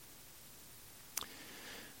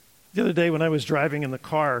The other day when I was driving in the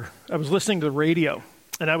car, I was listening to the radio,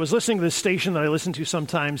 and I was listening to this station that I listen to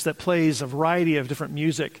sometimes that plays a variety of different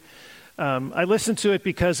music. I listen to it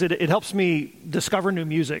because it helps me discover new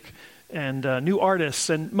music and new artists,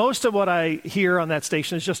 and most of what I hear on that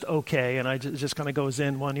station is just okay, and it just kind of goes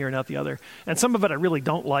in one ear and out the other. And some of it I really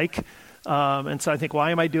don't like, and so I think,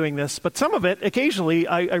 why am I doing this? But some of it, occasionally,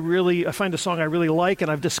 I find a song I really like, and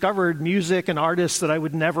I've discovered music and artists that I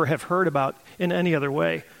would never have heard about in any other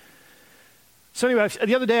way. So anyway,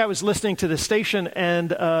 the other day I was listening to this station,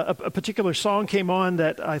 and a particular song came on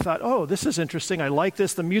that I thought, oh, this is interesting. I like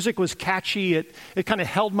this. The music was catchy. It kind of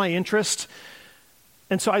held my interest.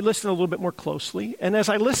 And so I listened a little bit more closely. And as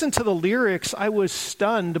I listened to the lyrics, I was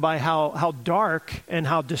stunned by how dark and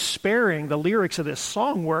how despairing the lyrics of this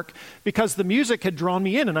song were, because the music had drawn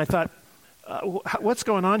me in. And I thought, what's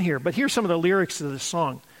going on here? But here's some of the lyrics of this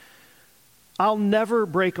song. I'll never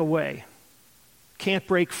break away. Can't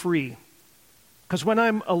break free. Because when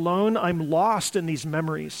I'm alone, I'm lost in these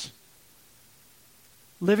memories.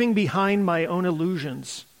 Living behind my own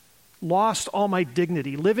illusions. Lost all my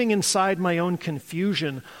dignity. Living inside my own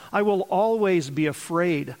confusion. I will always be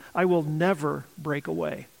afraid. I will never break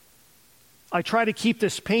away. I try to keep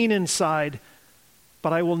this pain inside,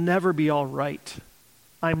 but I will never be all right.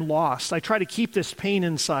 I'm lost. I try to keep this pain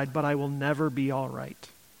inside, but I will never be all right.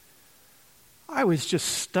 I was just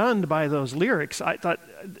stunned by those lyrics. I thought,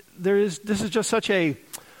 this is just such a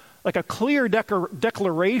clear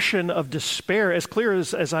declaration of despair, as clear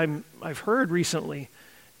as I've heard recently.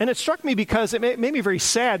 And it struck me because it made me very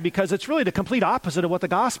sad, because it's really the complete opposite of what the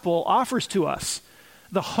gospel offers to us.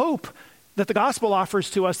 The hope that the gospel offers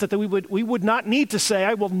to us, that we would not need to say,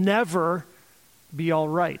 I will never be all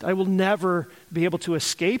right. I will never be able to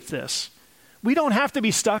escape this. We don't have to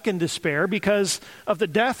be stuck in despair because of the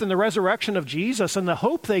death and the resurrection of Jesus and the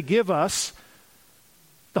hope they give us,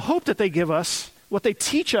 what they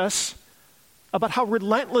teach us about how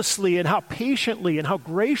relentlessly and how patiently and how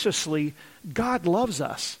graciously God loves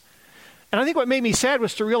us. And I think what made me sad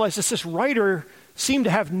was to realize that this writer seemed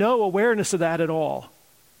to have no awareness of that at all.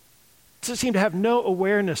 He seemed to have no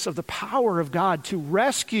awareness of the power of God to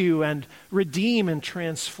rescue and redeem and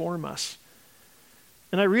transform us.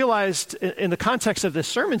 And I realized in the context of this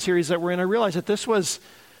sermon series that we're in, I realized that this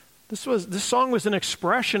song was an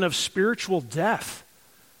expression of spiritual death,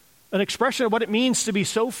 an expression of what it means to be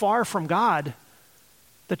so far from God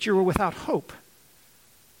that you were without hope.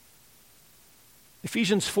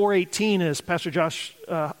 Ephesians 4:18, as Pastor Josh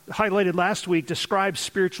highlighted last week, describes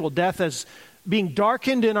spiritual death as being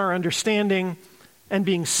darkened in our understanding and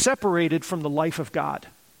being separated from the life of God.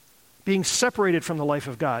 Being separated from the life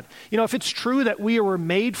of God. You know, if it's true that we were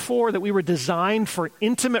made for, that we were designed for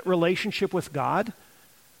intimate relationship with God,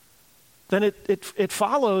 then it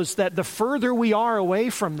follows that the further we are away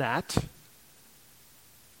from that,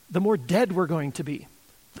 the more dead we're going to be.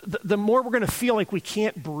 The more we're going to feel like we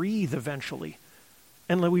can't breathe eventually.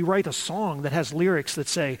 And we write a song that has lyrics that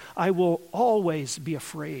say, I will always be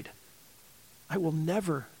afraid. I will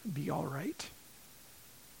never be all right.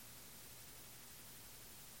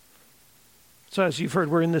 So as you've heard,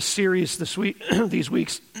 we're in this series this week, these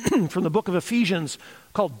weeks from the book of Ephesians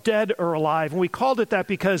called Dead or Alive. And we called it that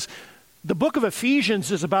because the book of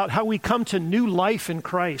Ephesians is about how we come to new life in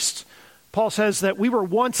Christ. Paul says that we were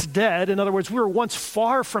once dead. In other words, we were once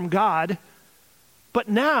far from God, but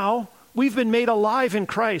now we've been made alive in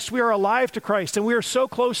Christ. We are alive to Christ, and we are so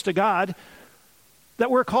close to God that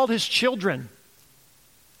we're called his children.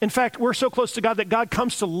 In fact, we're so close to God that God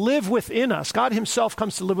comes to live within us. God himself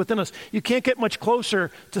comes to live within us. You can't get much closer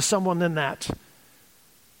to someone than that.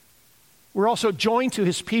 We're also joined to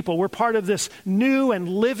his people. We're part of this new and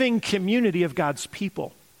living community of God's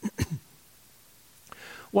people.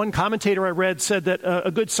 One commentator I read said that a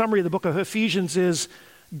good summary of the book of Ephesians is,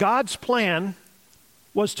 God's plan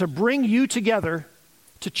was to bring you together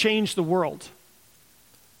to change the world.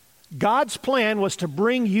 God's plan was to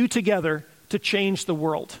bring you together to change the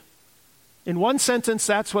world. In one sentence,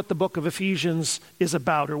 that's what the book of Ephesians is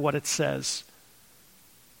about, or what it says.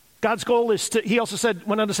 God's goal is to, he also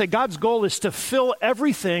went on to say, God's goal is to fill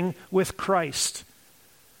everything with Christ.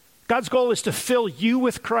 God's goal is to fill you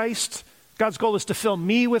with Christ. God's goal is to fill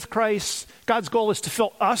me with Christ. God's goal is to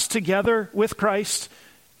fill us together with Christ.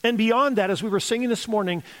 And beyond that, as we were singing this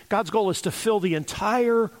morning, God's goal is to fill the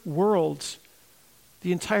entire world,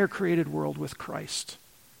 the entire created world with Christ.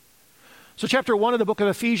 So chapter 1 of the book of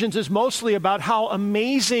Ephesians is mostly about how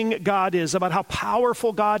amazing God is, about how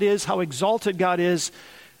powerful God is, how exalted God is,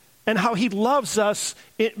 and how he loves us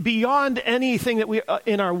beyond anything that we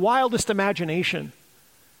in our wildest imagination.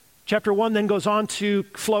 Chapter 1 then goes on to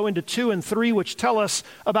flow into 2 and 3, which tell us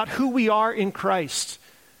about who we are in Christ.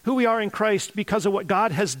 Who we are in Christ because of what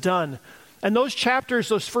God has done. And those chapters,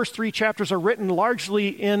 those first 3 chapters, are written largely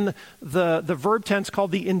in the verb tense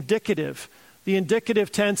called the indicative. The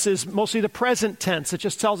indicative tense is mostly the present tense. It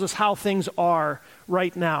just tells us how things are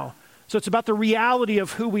right now. So it's about the reality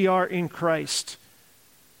of who we are in Christ.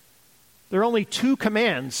 There are only 2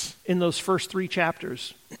 commands in those first 3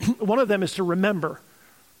 chapters. One of them is to remember.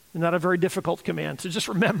 Not a very difficult command, to just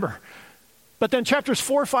remember. But then chapters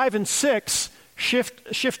 4, 5, and 6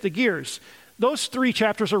 shift the gears. Those 3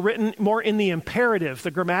 chapters are written more in the imperative,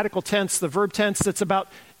 the grammatical tense, the verb tense that's about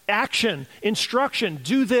action, instruction,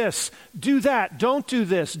 do this, do that, don't do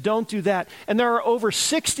this, don't do that. And there are over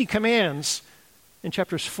 60 commands in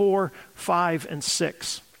chapters 4, 5, and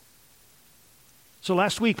 6. So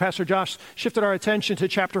last week, Pastor Josh shifted our attention to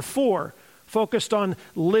chapter 4, focused on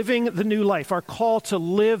living the new life, our call to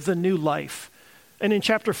live the new life. And in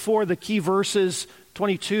chapter 4, the key verses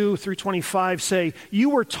 22 through 25 say,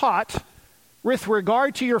 you were taught, with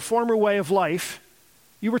regard to your former way of life,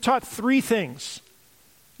 you were taught 3 things.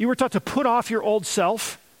 You were taught to put off your old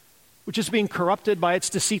self, which is being corrupted by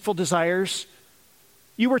its deceitful desires.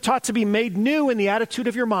 You were taught to be made new in the attitude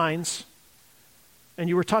of your minds. And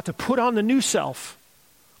you were taught to put on the new self,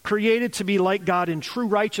 created to be like God in true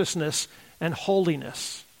righteousness and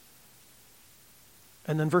holiness.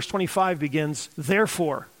 And then verse 25 begins,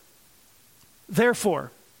 therefore.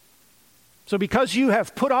 So because you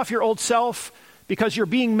have put off your old self, because you're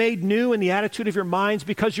being made new in the attitude of your minds,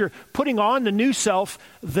 because you're putting on the new self,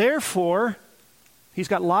 therefore, he's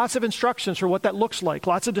got lots of instructions for what that looks like,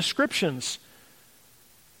 lots of descriptions.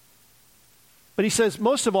 But he says,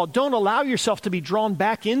 most of all, don't allow yourself to be drawn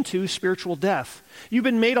back into spiritual death. You've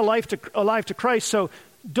been made alive to Christ, so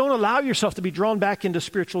don't allow yourself to be drawn back into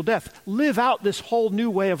spiritual death. Live out this whole new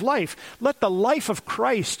way of life. Let the life of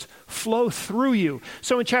Christ flow through you.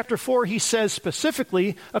 So in chapter 4, he says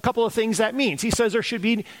specifically a couple of things that means. He says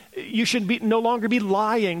you should no longer be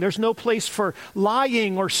lying. There's no place for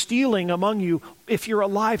lying or stealing among you if you're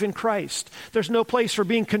alive in Christ. There's no place for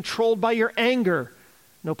being controlled by your anger.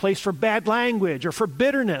 No place for bad language or for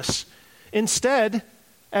bitterness. Instead,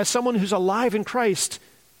 as someone who's alive in Christ,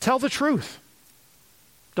 tell the truth.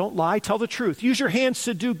 Don't lie, tell the truth. Use your hands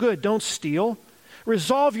to do good, don't steal.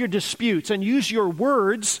 Resolve your disputes and use your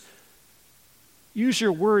words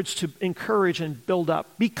to encourage and build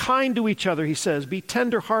up. Be kind to each other, he says. Be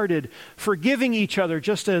tender-hearted, forgiving each other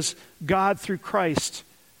just as God through Christ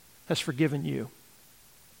has forgiven you.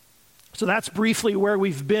 So that's briefly where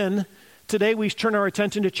we've been. Today we turn our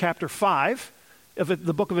attention to chapter 5 of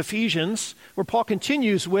the book of Ephesians, where Paul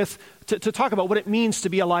continues to talk about what it means to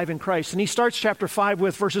be alive in Christ. And he starts chapter 5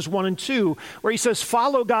 with verses 1 and 2, where he says,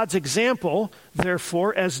 follow God's example,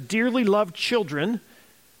 therefore, as dearly loved children.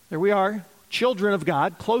 There we are, children of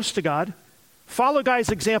God, close to God. Follow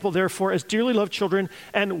God's example, therefore, as dearly loved children,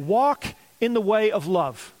 and walk in the way of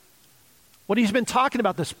love. What he's been talking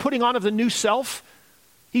about, this putting on of the new self,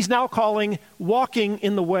 he's now calling walking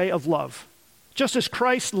in the way of love. Just as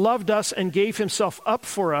Christ loved us and gave himself up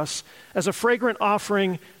for us as a fragrant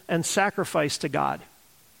offering and sacrifice to God.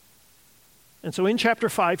 And so in chapter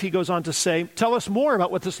 5, he goes on to say, tell us more about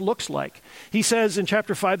what this looks like. He says in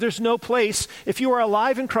chapter 5, there's no place, if you are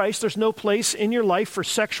alive in Christ, there's no place in your life for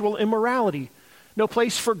sexual immorality, no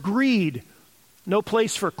place for greed, no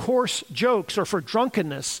place for coarse jokes or for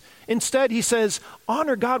drunkenness. Instead, he says,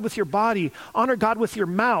 honor God with your body, honor God with your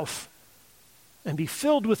mouth, and be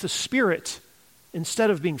filled with the Spirit instead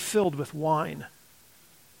of being filled with wine.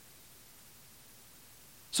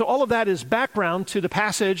 So all of that is background to the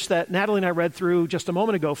passage that Natalie and I read through just a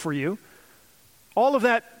moment ago for you. All of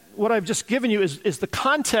that, what I've just given you, is the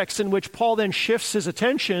context in which Paul then shifts his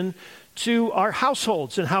attention to our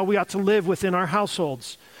households and how we ought to live within our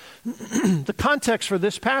households. The context for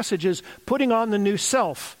this passage is putting on the new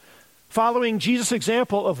self, following Jesus'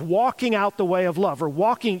 example of walking out the way of love, or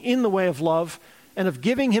walking in the way of love, and of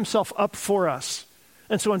giving himself up for us.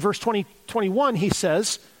 And so in verse 21, he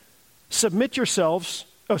says, submit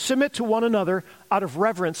to one another out of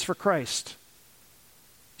reverence for Christ.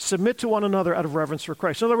 Submit to one another out of reverence for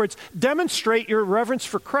Christ. In other words, demonstrate your reverence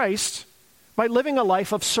for Christ by living a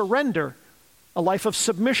life of surrender, a life of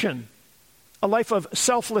submission, a life of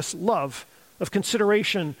selfless love, of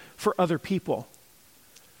consideration for other people.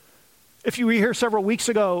 If you were here several weeks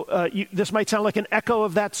ago, this might sound like an echo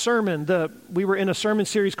of that sermon. We were in a sermon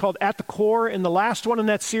series called At the Core, and the last one in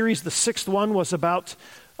that series, the 6th one, was about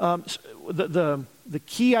The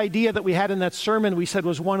key idea that we had in that sermon, we said,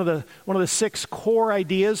 was one of the 6 core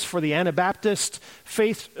ideas for the Anabaptist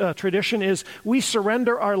faith tradition is we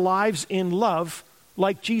surrender our lives in love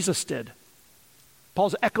like Jesus did.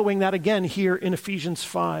 Paul's echoing that again here in Ephesians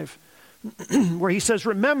 5, where he says,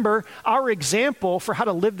 remember, our example for how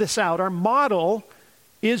to live this out, our model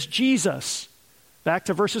is Jesus. Back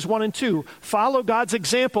to verses 1 and 2. Follow God's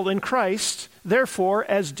example in Christ, therefore,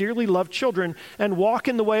 as dearly loved children, and walk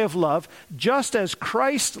in the way of love, just as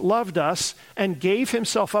Christ loved us and gave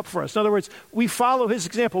himself up for us. In other words, we follow his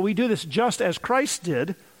example. We do this just as Christ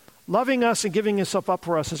did, loving us and giving himself up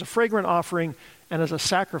for us as a fragrant offering and as a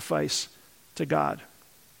sacrifice to God.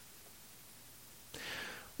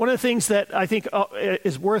 One of the things that I think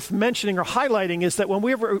is worth mentioning or highlighting is that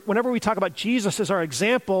whenever we talk about Jesus as our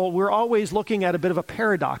example, we're always looking at a bit of a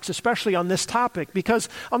paradox, especially on this topic. Because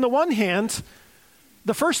on the one hand,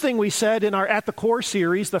 the first thing we said in our At the Core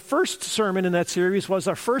series, the first sermon in that series was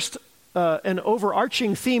our first and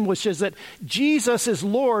overarching theme, which is that Jesus is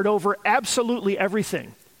Lord over absolutely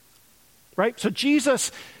everything. Right? So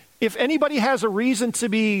Jesus, if anybody has a reason to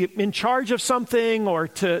be in charge of something or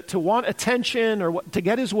to want attention or to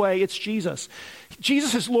get his way, it's Jesus.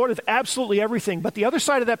 Jesus is Lord of absolutely everything. But the other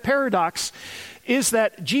side of that paradox is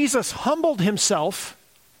that Jesus humbled himself.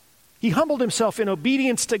 He humbled himself in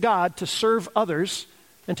obedience to God to serve others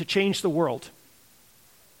and to change the world.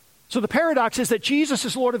 So the paradox is that Jesus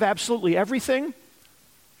is Lord of absolutely everything,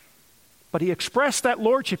 but he expressed that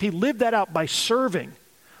lordship. He lived that out by serving.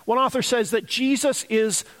 One author says that Jesus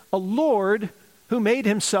is a Lord who made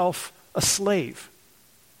himself a slave.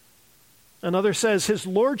 Another says his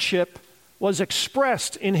lordship was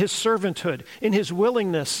expressed in his servanthood, in his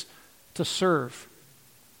willingness to serve.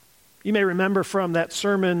 You may remember from that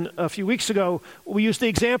sermon a few weeks ago, we used the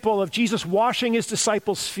example of Jesus washing his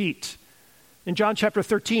disciples' feet. In John chapter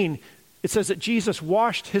 13, it says that Jesus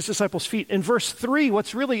washed his disciples' feet. In verse 3,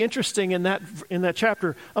 what's really interesting in that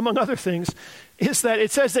chapter, among other things, is that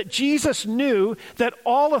it says that Jesus knew that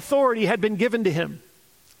all authority had been given to him.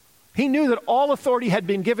 He knew that all authority had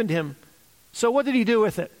been given to him. So what did he do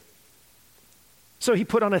with it? So he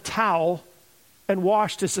put on a towel and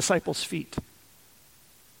washed his disciples' feet.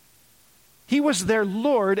 He was their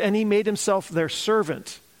Lord and he made himself their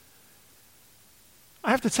servant. I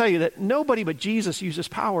have to tell you that nobody but Jesus uses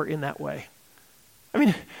power in that way. I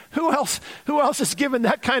mean, who else is given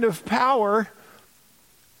that kind of power?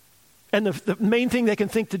 And the main thing they can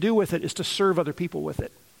think to do with it is to serve other people with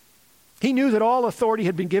it. He knew that all authority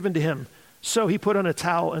had been given to him, so he put on a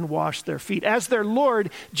towel and washed their feet. As their Lord,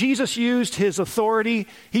 Jesus used his authority,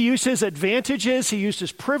 he used his advantages, he used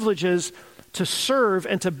his privileges to serve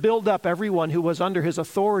and to build up everyone who was under his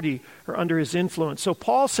authority or under his influence. So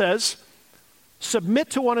Paul says, submit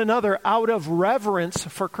to one another out of reverence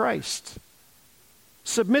for Christ.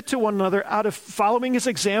 Submit to one another out of following his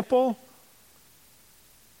example,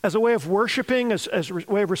 as a way of worshiping, as a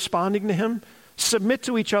way of responding to him. Submit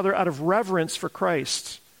to each other out of reverence for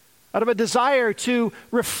Christ, out of a desire to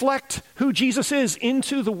reflect who Jesus is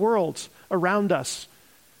into the world around us.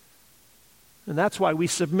 And that's why we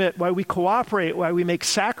submit, why we cooperate, why we make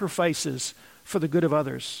sacrifices for the good of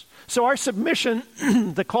others. So our submission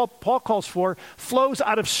that Paul calls for flows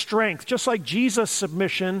out of strength, just like Jesus'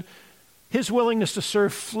 submission, his willingness to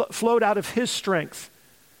serve flowed out of his strength.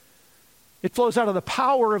 It flows out of the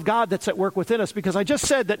power of God that's at work within us, because I just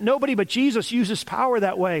said that nobody but Jesus uses power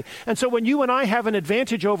that way. And so when you and I have an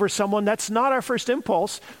advantage over someone, that's not our first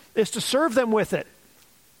impulse, is to serve them with it.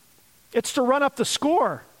 It's to run up the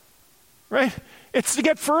score, right? It's to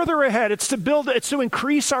get further ahead. It's to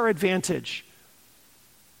increase our advantage.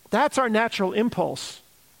 That's our natural impulse.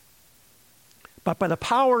 But by the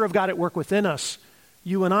power of God at work within us,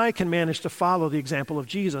 you and I can manage to follow the example of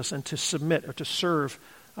Jesus and to submit or to serve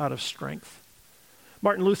out of strength.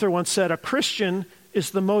 Martin Luther once said, a Christian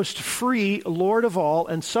is the most free Lord of all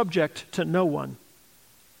and subject to no one.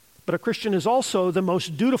 But a Christian is also the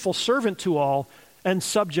most dutiful servant to all and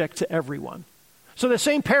subject to everyone. So the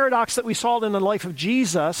same paradox that we saw in the life of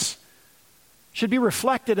Jesus should be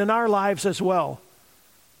reflected in our lives as well.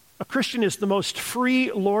 A Christian is the most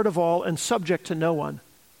free Lord of all and subject to no one.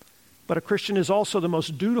 But a Christian is also the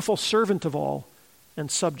most dutiful servant of all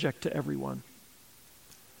and subject to everyone.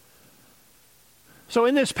 So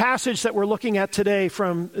in this passage that we're looking at today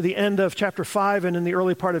from the end of chapter 5 and in the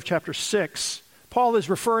early part of chapter 6, Paul is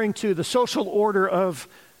referring to the social order of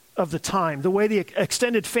the time, the way the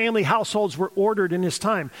extended family households were ordered in his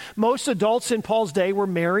time. Most adults in Paul's day were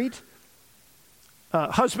married.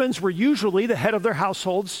 Husbands were usually the head of their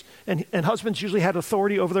households, and husbands usually had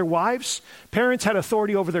authority over their wives. Parents had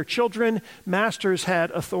authority over their children. Masters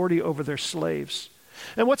had authority over their slaves.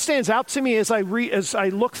 And what stands out to me as I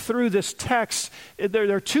look through this text,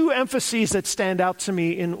 there are two emphases that stand out to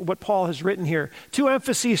me in what Paul has written here. Two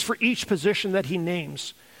emphases for each position that he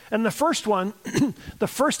names. And the first one, the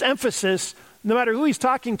first emphasis, no matter who he's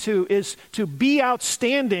talking to, is to be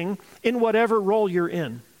outstanding in whatever role you're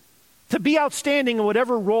in. To be outstanding in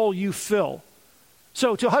whatever role you fill.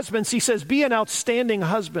 So to husbands, he says, be an outstanding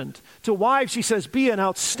husband. To wives, he says, be an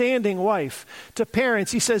outstanding wife. To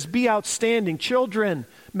parents, he says, be outstanding. Children,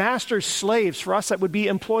 masters, slaves. For us, that would be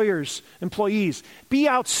employers, employees. Be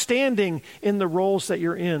outstanding in the roles that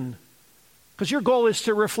you're in. Because your goal is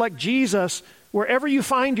to reflect Jesus wherever you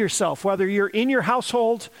find yourself, whether you're in your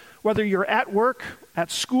household, whether you're at work,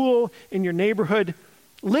 at school, in your neighborhood,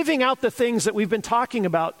 living out the things that we've been talking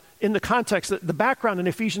about in the context, the background in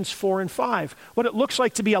Ephesians 4 and 5. What it looks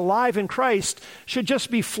like to be alive in Christ should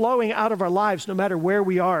just be flowing out of our lives no matter where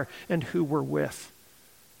we are and who we're with.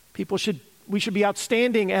 We should be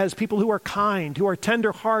outstanding as people who are kind, who are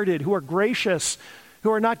tender-hearted, who are gracious,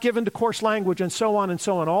 who are not given to coarse language, and so on and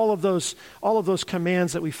so on. All of those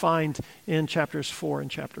commands that we find in chapters 4 and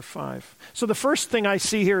chapter 5. So the first thing I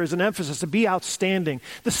see here is an emphasis to be outstanding.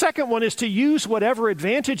 The second one is to use whatever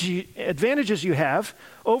advantages you have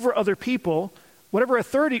over other people, whatever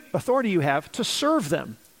authority you have, to serve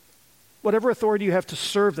them. Whatever authority you have to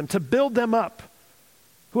serve them, to build them up.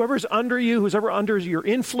 Whoever's under you, who's ever under your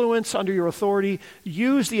influence, under your authority,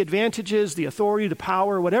 use the advantages, the authority, the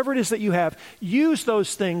power, whatever it is that you have, use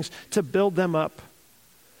those things to build them up.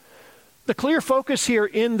 The clear focus here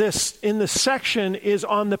in this section is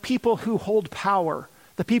on the people who hold power,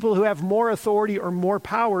 the people who have more authority or more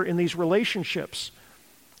power in these relationships.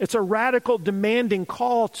 It's a radical, demanding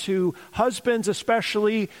call to husbands,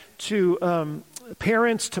 especially to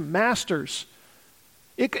parents, to masters.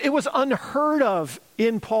 It was unheard of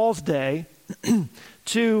in Paul's day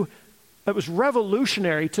it was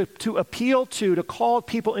revolutionary to appeal to call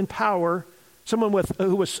people in power, someone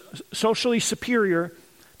who was socially superior,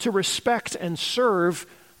 to respect and serve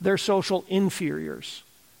their social inferiors.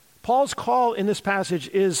 Paul's call in this passage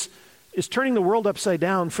is turning the world upside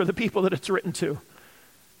down for the people that it's written to.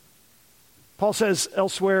 Paul says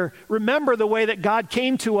elsewhere, remember the way that God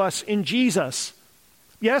came to us in Jesus.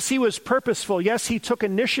 Yes, he was purposeful. Yes, he took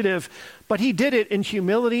initiative, but he did it in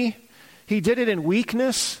humility. He did it in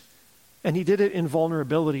weakness, and he did it in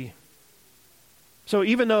vulnerability. So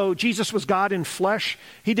even though Jesus was God in flesh,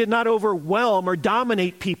 he did not overwhelm or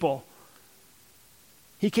dominate people.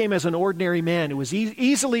 He came as an ordinary man who was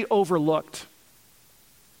easily overlooked.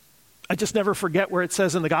 I just never forget where it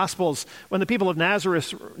says in the Gospels, when the people of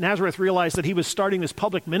Nazareth realized that he was starting this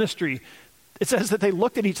public ministry, it says that they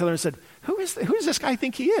looked at each other and said, who does this guy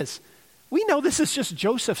think he is? We know this is just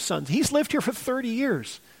Joseph's son. He's lived here for 30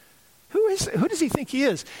 years. Who does he think he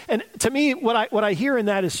is? And to me, what I hear in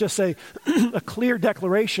that is just a clear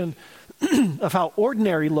declaration of how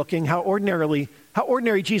ordinary looking, how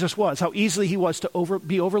ordinary Jesus was, how easily he was to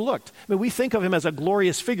be overlooked. I mean, we think of him as a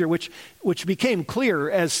glorious figure, which became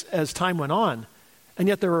clear as time went on. And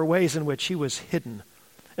yet there were ways in which he was hidden.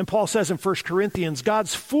 And Paul says in 1 Corinthians,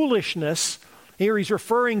 God's foolishness, here he's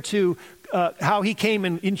referring to how he came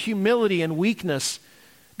in humility and weakness.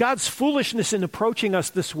 God's foolishness in approaching us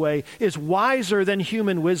this way is wiser than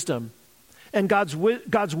human wisdom. And God's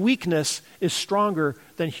weakness is stronger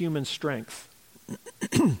than human strength.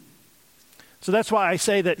 So that's why I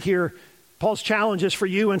say that here, Paul's challenge is for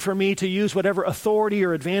you and for me to use whatever authority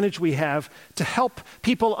or advantage we have to help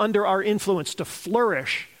people under our influence to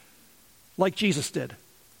flourish like Jesus did.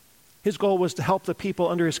 His goal was to help the people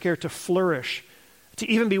under his care to flourish, to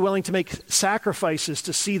even be willing to make sacrifices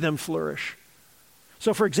to see them flourish.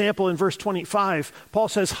 So for example, in verse 25, Paul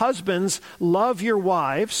says, husbands, love your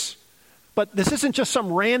wives. But this isn't just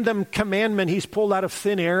some random commandment he's pulled out of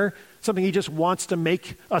thin air, something he just wants to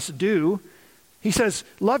make us do. He says,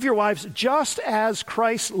 love your wives just as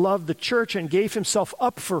Christ loved the church and gave himself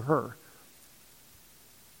up for her.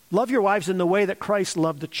 Love your wives in the way that Christ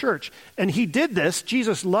loved the church. And he did this,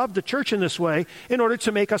 Jesus loved the church in this way, in order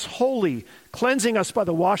to make us holy, cleansing us by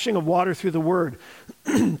the washing of water through the word,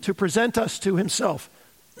 to present us to himself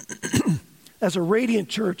as a radiant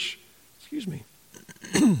church. Excuse me.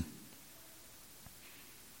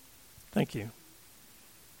 Thank you.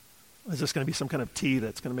 Is this going to be some kind of tea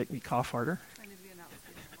that's going to make me cough harder?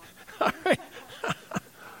 All right.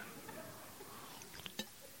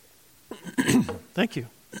 Thank you.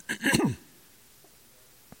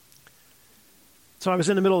 So I was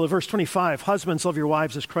in the middle of verse 25. Husbands, love your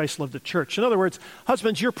wives as Christ loved the church. In other words,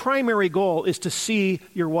 husbands, your primary goal is to see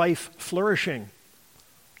your wife flourishing.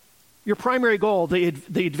 Your primary goal, the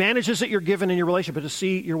advantages that you're given in your relationship, is to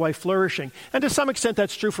see your wife flourishing. And to some extent,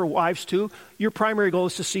 that's true for wives too. Your primary goal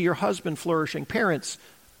is to see your husband flourishing. Parents,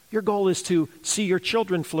 your goal is to see your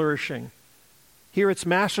children flourishing. Here it's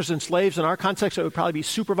masters and slaves. In our context, it would probably be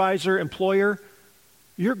supervisor, employer.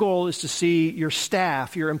 Your goal is to see your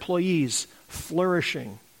staff, your employees,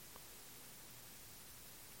 flourishing.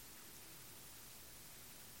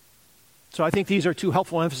 So I think these are two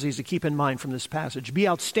helpful emphases to keep in mind from this passage. Be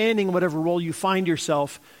outstanding in whatever role you find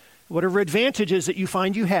yourself, whatever advantages that you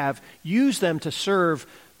find you have, use them to serve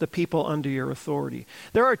the people under your authority.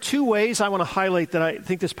 There are two ways I want to highlight that I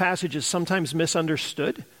think this passage is sometimes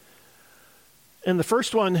misunderstood. And the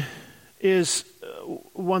first one is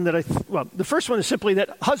the first one is simply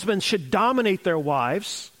that husbands should dominate their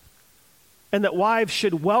wives and that wives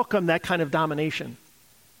should welcome that kind of domination.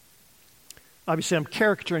 Obviously, I'm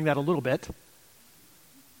caricaturing that a little bit.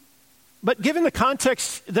 But given the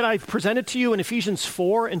context that I've presented to you in Ephesians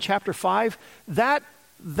 4 and chapter 5, that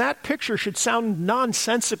picture should sound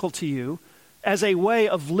nonsensical to you as a way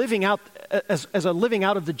of living out, as a living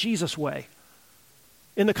out of the Jesus way.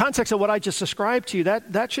 In the context of what I just described to you,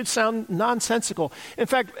 that should sound nonsensical. In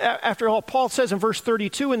fact, after all, Paul says in verse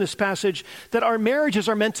 32 in this passage that our marriages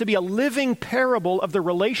are meant to be a living parable of the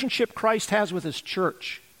relationship Christ has with his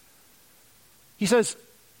church. He says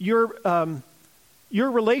your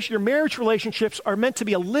marriage relationships are meant to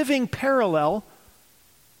be a living parallel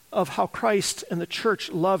of how Christ and the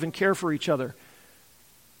church love and care for each other.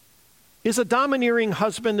 Is a domineering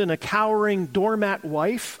husband and a cowering doormat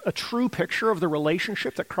wife a true picture of the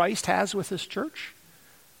relationship that Christ has with his church?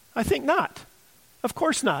 I think not. Of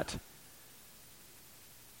course not.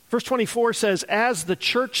 Verse 24 says, as the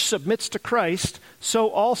church submits to Christ,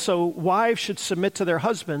 so also wives should submit to their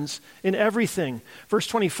husbands in everything. Verse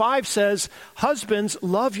 25 says, husbands,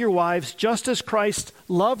 love your wives just as Christ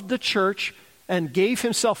loved the church and gave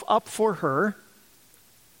himself up for her.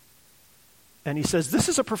 And he says, this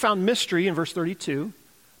is a profound mystery in verse 32,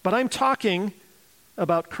 but I'm talking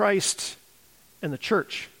about Christ and the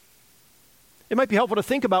church. It might be helpful to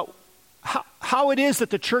think about how it is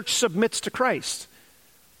that the church submits to Christ.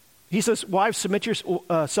 He says, wives, submit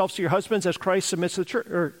yourselves to your husbands as Christ submits to the church,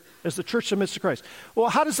 or as the church submits to Christ. Well,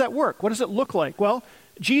 how does that work? What does it look like? Well,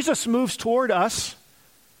 Jesus moves toward us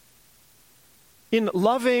in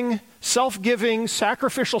loving, self-giving,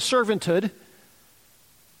 sacrificial servanthood.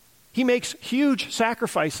 He makes huge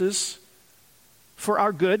sacrifices for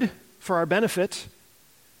our good, for our benefit.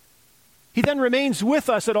 He then remains with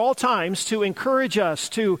us at all times to encourage us,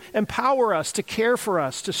 to empower us, to care for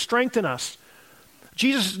us, to strengthen us.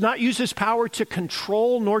 Jesus does not use his power to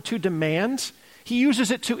control nor to demand. He uses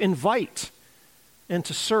it to invite and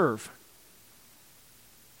to serve.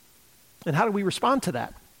 And how do we respond to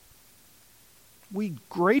that? We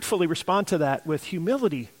gratefully respond to that with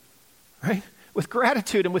humility, right? With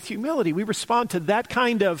gratitude and with humility. We respond to that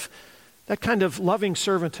kind of loving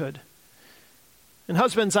servanthood. And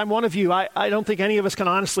husbands, I'm one of you. I don't think any of us can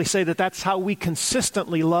honestly say that that's how we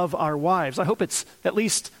consistently love our wives. I hope it's at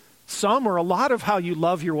least some or a lot of how you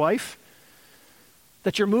love your wife.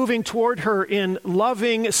 That you're moving toward her in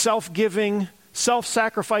loving, self-giving,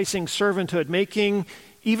 self-sacrificing servanthood, making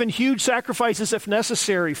even huge sacrifices if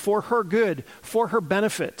necessary for her good, for her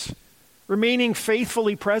benefit, remaining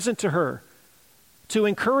faithfully present to her, to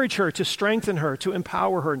encourage her, to strengthen her, to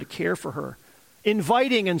empower her, and to care for her.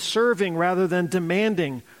 Inviting and serving rather than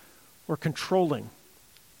demanding or controlling.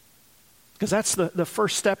 Because that's the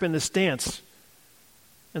first step in this dance.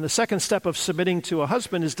 And the second step of submitting to a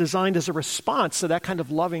husband is designed as a response to that kind of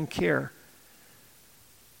loving care.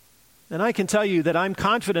 And I can tell you that I'm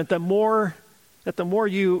confident that the more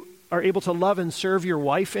you are able to love and serve your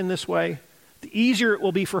wife in this way, the easier it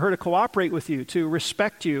will be for her to cooperate with you, to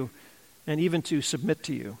respect you, and even to submit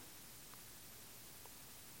to you.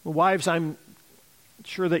 Well, wives, I'm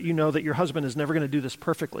sure that you know that your husband is never going to do this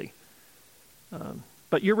perfectly.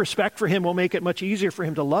 But your respect for him will make it much easier for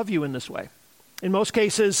him to love you in this way. In most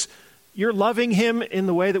cases, your loving him in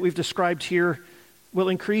the way that we've described here will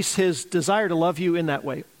increase his desire to love you in that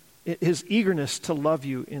way, his eagerness to love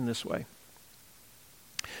you in this way.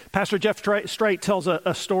 Pastor Jeff Strite tells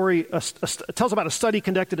a story, tells about a study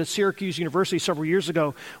conducted at Syracuse University several years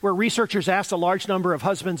ago where researchers asked a large number of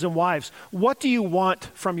husbands and wives, what do you want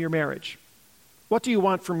from your marriage? What do you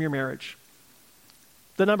want from your marriage?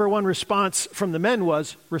 The number one response from the men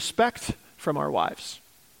was respect from our wives.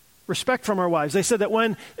 Respect from our wives. They said that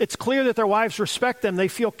when it's clear that their wives respect them, they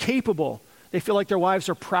feel capable. They feel like their wives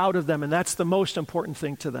are proud of them, and that's the most important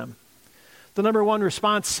thing to them. The number one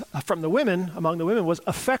response from the women, among the women, was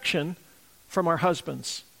affection from our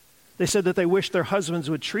husbands. They said that they wished their husbands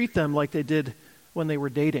would treat them like they did when they were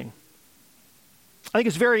dating. I think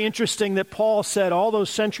it's very interesting that Paul said all those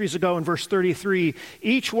centuries ago in verse 33,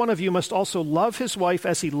 each one of you must also love his wife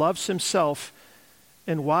as he loves himself,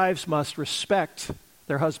 and wives must respect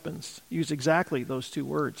their husbands. Use exactly those two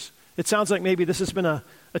words. It sounds like maybe this has been a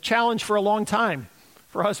challenge for a long time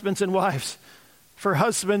for husbands and wives, for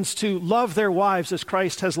husbands to love their wives as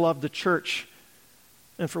Christ has loved the church,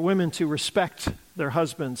 and for women to respect their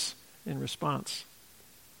husbands in response.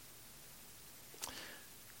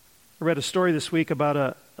 I read a story this week about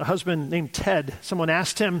a husband named Ted. Someone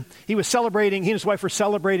asked him, he and his wife were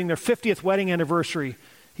celebrating their 50th wedding anniversary,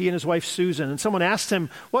 he and his wife Susan, and someone asked him,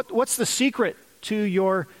 what's the secret to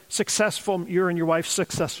your and your wife's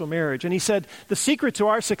successful marriage? And he said, the secret to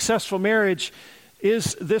our successful marriage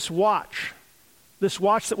is this watch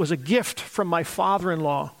that was a gift from my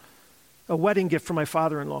father-in-law, a wedding gift from my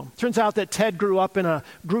father-in-law. Turns out that Ted grew up in a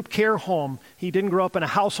group care home. He didn't grow up in a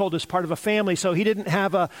household as part of a family, so he didn't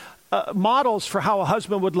have models for how a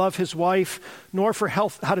husband would love his wife, nor for how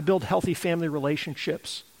to build healthy family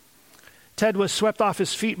relationships. Ted was swept off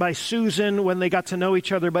his feet by Susan when they got to know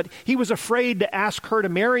each other, but he was afraid to ask her to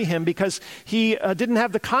marry him because he didn't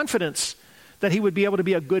have the confidence that he would be able to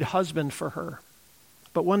be a good husband for her.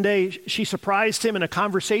 But one day she surprised him in a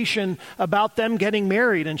conversation about them getting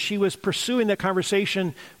married, and she was pursuing that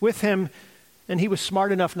conversation with him, and he was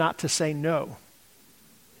smart enough not to say no.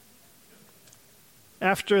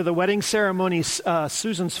 After the wedding ceremony,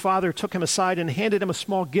 Susan's father took him aside and handed him a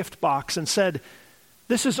small gift box and said,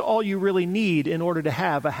 "This is all you really need in order to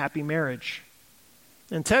have a happy marriage."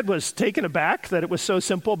 And Ted was taken aback that it was so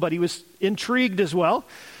simple, but he was intrigued as well.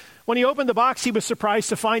 When he opened the box, he was surprised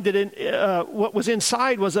to find that what was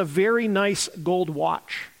inside was a very nice gold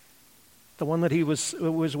watch, the one that he was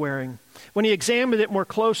wearing. When he examined it more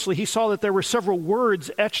closely, he saw that there were several words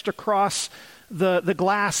etched across the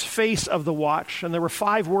glass face of the watch, and there were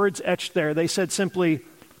 5 words etched there. They said simply,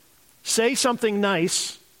 "Say something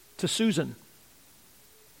nice to Susan."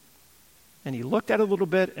 And he looked at it a little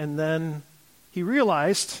bit, and then he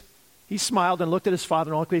realized, he smiled and looked at his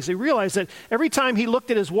father-in-law because he realized that every time he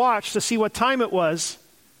looked at his watch to see what time it was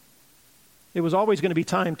always going to be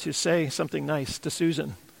time to say something nice to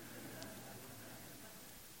Susan.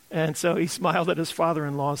 And so he smiled at his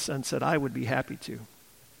father-in-law and said, "I would be happy to."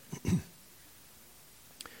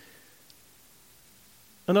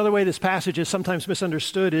 Another way this passage is sometimes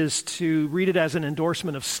misunderstood is to read it as an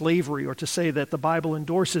endorsement of slavery, or to say that the Bible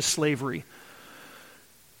endorses slavery.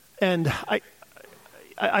 And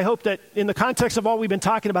I hope that in the context of all we've been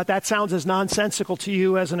talking about, that sounds as nonsensical to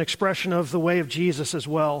you as an expression of the way of Jesus as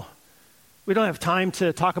well. We don't have time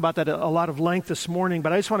to talk about that a lot of length this morning,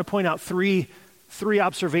 but I just want to point out three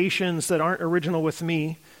observations that aren't original with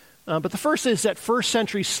me. But the first is that first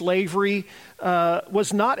century slavery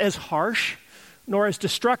was not as harsh nor as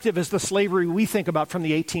destructive as the slavery we think about from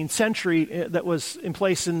the 18th century that was in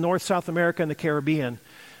place in North, South America and the Caribbean.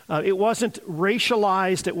 It wasn't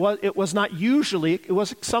racialized. It was not usually, it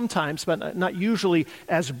was sometimes, but not usually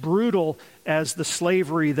as brutal as the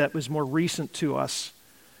slavery that was more recent to us.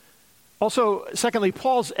 Also, secondly,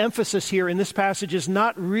 Paul's emphasis here in this passage is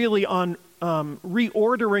not really on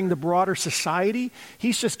reordering the broader society.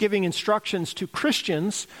 He's just giving instructions to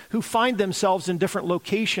Christians who find themselves in different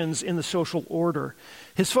locations in the social order.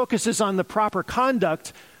 His focus is on the proper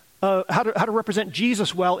conduct, how to represent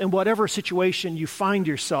Jesus well in whatever situation you find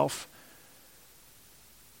yourself.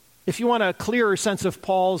 If you want a clearer sense of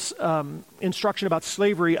Paul's instruction about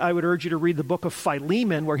slavery, I would urge you to read the book of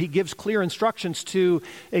Philemon, where he gives clear instructions to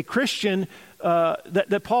a Christian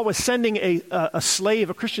that Paul was sending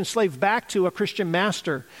a Christian slave back to a Christian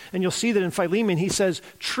master. And you'll see that in Philemon he says,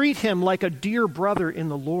 "Treat him like a dear brother in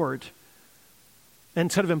the Lord."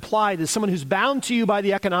 And sort of implied as someone who's bound to you by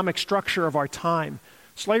the economic structure of our time.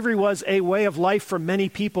 Slavery was a way of life for many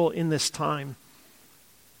people in this time.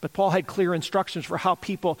 But Paul had clear instructions for how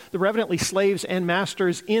people, there were evidently slaves and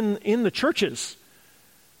masters in the churches.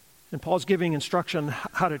 And Paul's giving instruction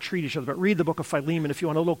how to treat each other. But read the book of Philemon if you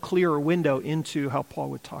want a little clearer window into how Paul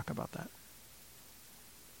would talk about that.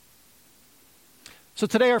 So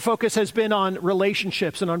today our focus has been on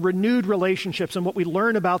relationships and on renewed relationships and what we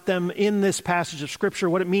learn about them in this passage of Scripture,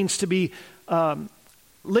 what it means to be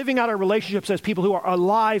living out our relationships as people who are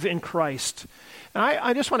alive in Christ. And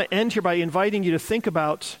I just want to end here by inviting you to think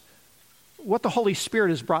about what the Holy Spirit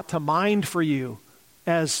has brought to mind for you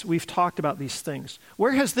as we've talked about these things.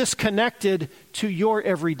 Where has this connected to your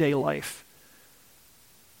everyday life?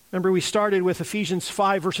 Remember, we started with Ephesians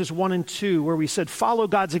 5, verses 1 and 2, where we said, "Follow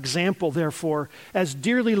God's example, therefore, as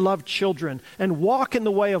dearly loved children, and walk in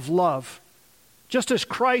the way of love, just as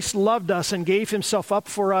Christ loved us and gave himself up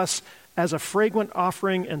for us as a fragrant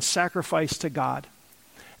offering and sacrifice to God."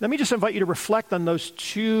 Let me just invite you to reflect on those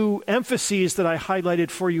two emphases that I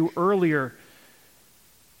highlighted for you earlier.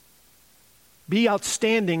 Be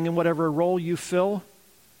outstanding in whatever role you fill,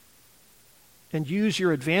 and use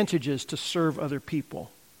your advantages to serve other people.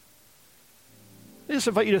 I just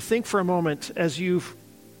invite you to think for a moment as you've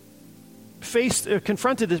been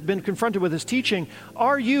confronted with this teaching.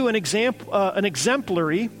 Are you an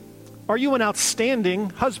exemplary? Are you an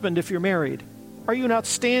outstanding husband if you're married? Are you an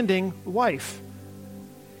outstanding wife?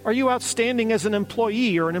 Are you outstanding as an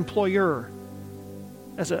employee or an employer?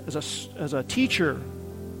 As a teacher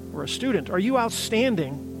or a student? Are you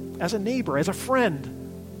outstanding as a neighbor, as a friend?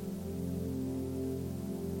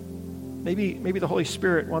 Maybe the Holy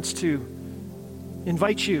Spirit wants to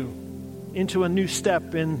invite you into a new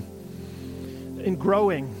step in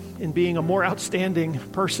growing, in being a more outstanding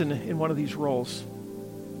person in one of these roles.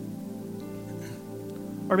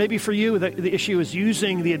 Or maybe for you, the issue is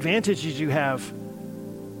using the advantages you have,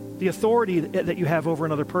 the authority that you have over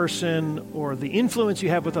another person, or the influence you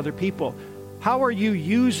have with other people. How are you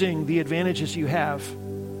using the advantages you have?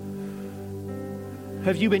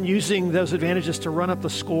 Have you been using those advantages to run up the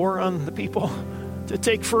score on the people? To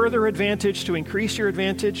take further advantage, to increase your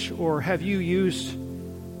advantage? Or have you used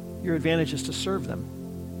your advantages to serve them?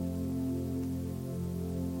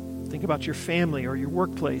 Think about your family or your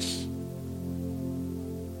workplace.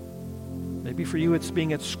 Maybe for you it's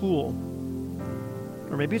being at school.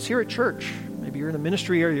 Or maybe it's here at church. Maybe you're in a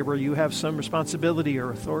ministry area where you have some responsibility or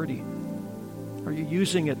authority. Are you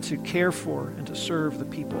using it to care for and to serve the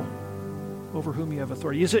people over whom you have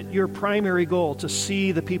authority? Is it your primary goal to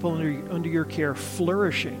see the people under your care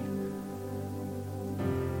flourishing?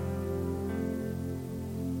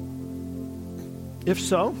 If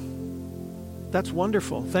so, that's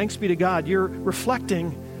wonderful. Thanks be to God. You're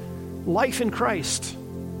reflecting life in Christ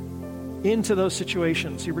into those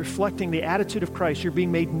situations. You're reflecting the attitude of Christ. You're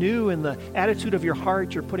being made new in the attitude of your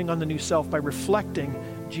heart. You're putting on the new self by reflecting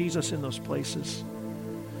Jesus in those places.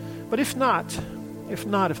 But if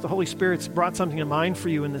the Holy Spirit's brought something to mind for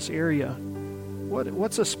you in this area,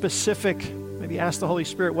 what's a specific, maybe ask the Holy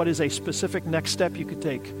Spirit, what is a specific next step you could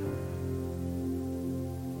take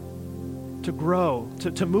to grow,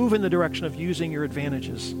 to move in the direction of using your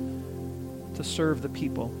advantages to serve the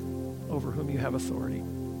people over whom you have authority?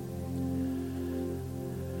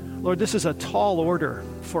 Lord, this is a tall order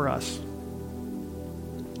for us.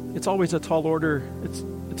 It's always a tall order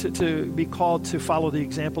to be called to follow the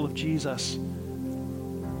example of Jesus.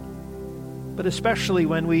 But especially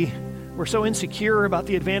when we're so insecure about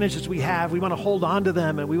the advantages we have, we want to hold on to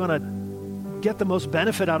them and we want to get the most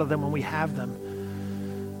benefit out of them when we have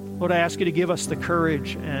them. Lord, I ask you to give us the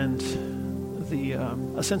courage and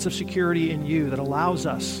a sense of security in you that allows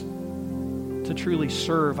us to truly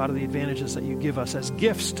serve out of the advantages that you give us as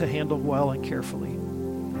gifts to handle well and carefully.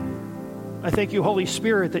 I thank you, Holy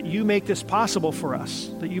Spirit, that you make this possible for us,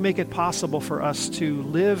 that you make it possible for us to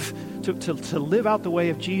live out the way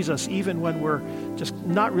of Jesus, even when we're just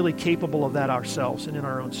not really capable of that ourselves and in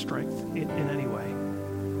our own strength in any way.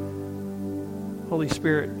 Holy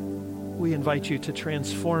Spirit, we invite you to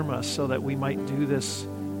transform us so that we might do this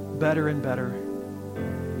better and better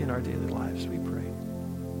in our daily lives, we pray.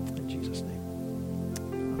 In Jesus' name.